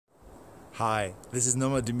Hi, this is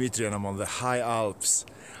Noma Dimitri and I'm on the high Alps.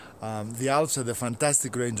 The Alps are the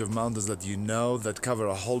fantastic range of mountains that you know that cover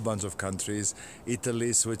a whole bunch of countries: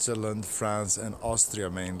 Italy, Switzerland, France and Austria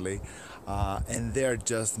mainly. And they're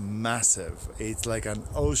just massive. It's like an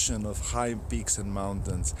ocean of high peaks and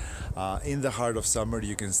mountains. In the heart of summer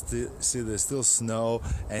you can see there's still snow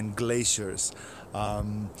and glaciers.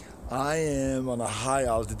 I am on a high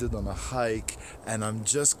altitude on a hike, and I'm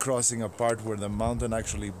just crossing a part where the mountain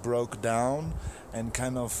actually broke down and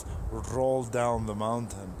kind of rolled down the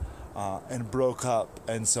mountain and broke up.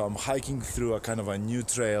 And so I'm hiking through a kind of a new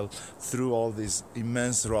trail through all these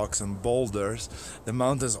immense rocks and boulders. The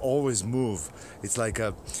mountains always move. It's like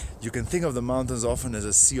you can think of the mountains often as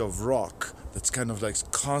a sea of rock that's kind of like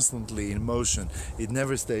constantly in motion. It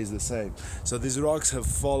never stays the same. So these rocks have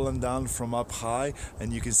fallen down from up high,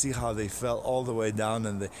 and you can see how they fell all the way down,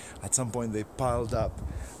 and at some point they piled up.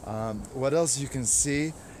 What else you can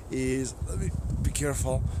see is, let me be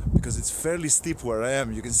careful because it's fairly steep where I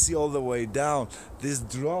am. You can see all the way down. This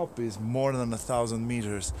drop is more than 1,000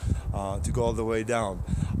 meters to go all the way down.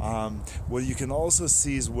 What you can also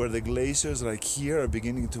see is where the glaciers, like here, are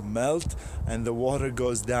beginning to melt, and the water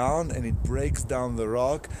goes down and it breaks down the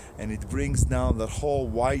rock, and it brings down that whole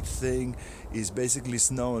white thing is basically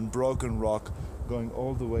snow and broken rock going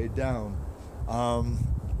all the way down.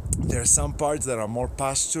 There are some parts that are more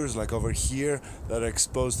pastures, like over here, that are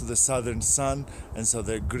exposed to the southern sun, and so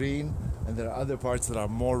they're green. And there are other parts that are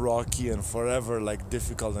more rocky and forever like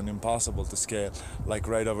difficult and impossible to scale, like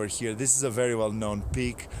right over here. This is a very well-known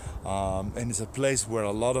peak, and it's a place where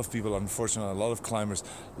a lot of people, unfortunately, a lot of climbers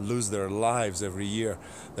lose their lives every year.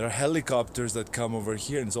 There are helicopters that come over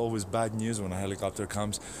here, and it's always bad news when a helicopter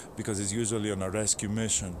comes because it's usually on a rescue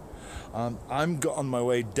mission. I'm on my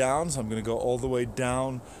way down, so I'm going to go all the way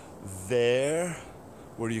down there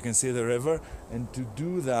where you can see the river, and to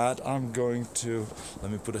do that I'm going to,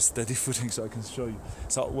 let me put a steady footing so I can show you.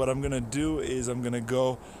 So what I'm going to do is I'm going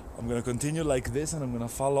to continue like this, and I'm going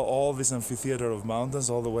to follow all this amphitheater of mountains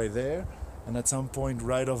all the way there, and at some point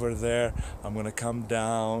right over there I'm going to come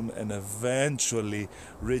down and eventually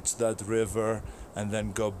reach that river, and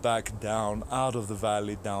then go back down out of the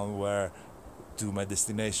valley down where to my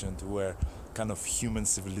destination, to where kind of human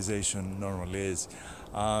civilization normally is.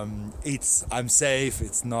 I'm safe.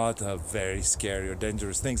 It's not a very scary or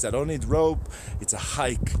dangerous thing. I don't need rope. It's a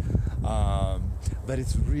hike, but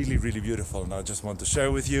it's really, really beautiful, and I just want to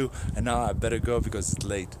share with you. And now I better go because it's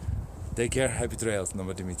late. Take care. Happy trails,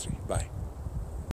 Noma Dimitri. Bye.